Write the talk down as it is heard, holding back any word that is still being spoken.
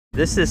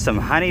This is some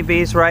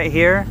honeybees right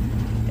here,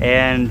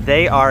 and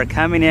they are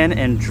coming in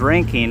and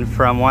drinking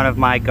from one of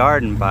my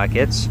garden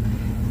buckets.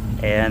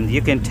 And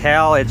you can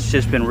tell it's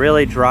just been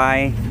really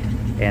dry,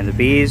 and the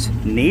bees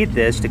need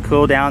this to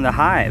cool down the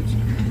hives.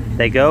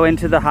 They go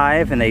into the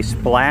hive and they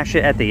splash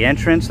it at the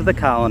entrance of the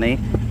colony,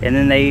 and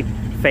then they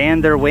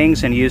fan their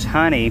wings and use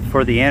honey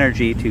for the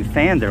energy to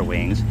fan their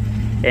wings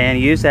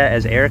and use that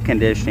as air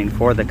conditioning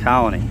for the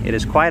colony. It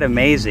is quite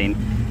amazing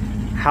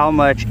how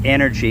much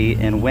energy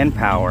and wind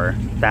power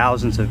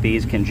thousands of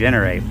bees can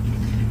generate.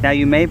 Now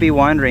you may be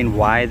wondering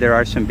why there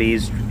are some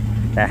bees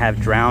that have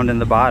drowned in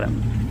the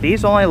bottom.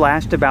 Bees only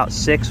last about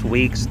 6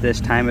 weeks this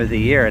time of the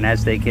year, and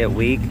as they get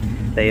weak,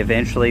 they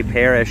eventually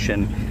perish,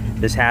 and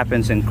this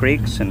happens in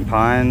creeks and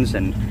ponds,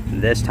 and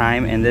this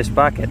time in this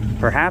bucket.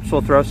 Perhaps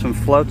we'll throw some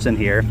floats in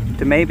here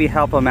to maybe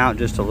help them out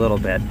just a little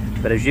bit.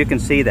 But as you can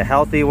see, the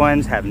healthy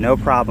ones have no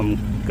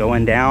problem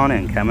going down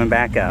and coming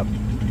back up.